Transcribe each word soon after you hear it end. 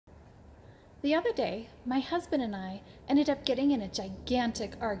The other day, my husband and I ended up getting in a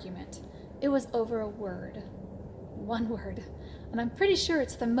gigantic argument. It was over a word. One word. And I'm pretty sure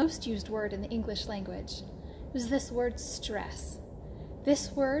it's the most used word in the English language. It was this word stress.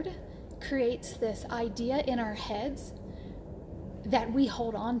 This word creates this idea in our heads that we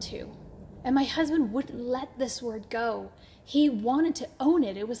hold on to. And my husband wouldn't let this word go. He wanted to own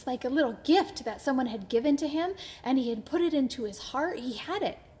it. It was like a little gift that someone had given to him, and he had put it into his heart. He had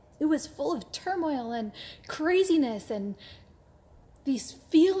it. It was full of turmoil and craziness and these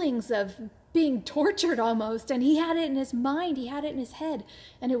feelings of being tortured almost. And he had it in his mind. He had it in his head.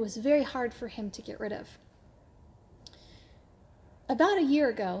 And it was very hard for him to get rid of. About a year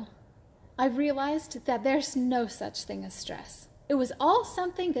ago, I realized that there's no such thing as stress. It was all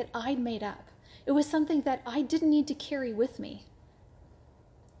something that I'd made up. It was something that I didn't need to carry with me.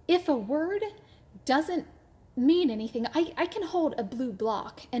 If a word doesn't mean anything, I can hold a blue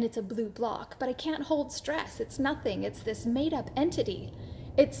block and it's a blue block, but I can't hold stress. It's nothing. It's this made up entity.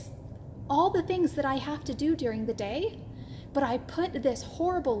 It's all the things that I have to do during the day, but I put this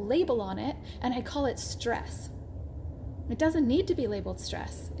horrible label on it and I call it stress. It doesn't need to be labeled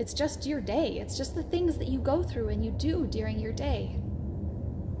stress. It's just your day. It's just the things that you go through and you do during your day.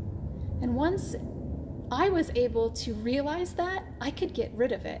 And once I was able to realize that, I could get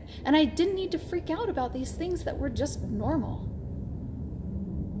rid of it. And I didn't need to freak out about these things that were just normal.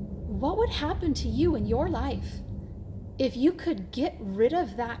 What would happen to you in your life if you could get rid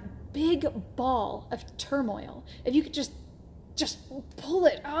of that big ball of turmoil? If you could just pull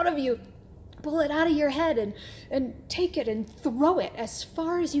it out of you, pull it out of your head and take it and throw it as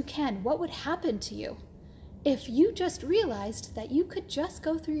far as you can, what would happen to you if you just realized that you could just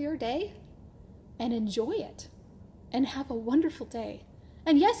go through your day and enjoy it and have a wonderful day?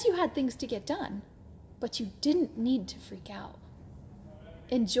 And yes, you had things to get done, but you didn't need to freak out.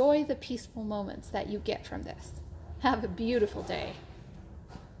 Enjoy the peaceful moments that you get from this. Have a beautiful day.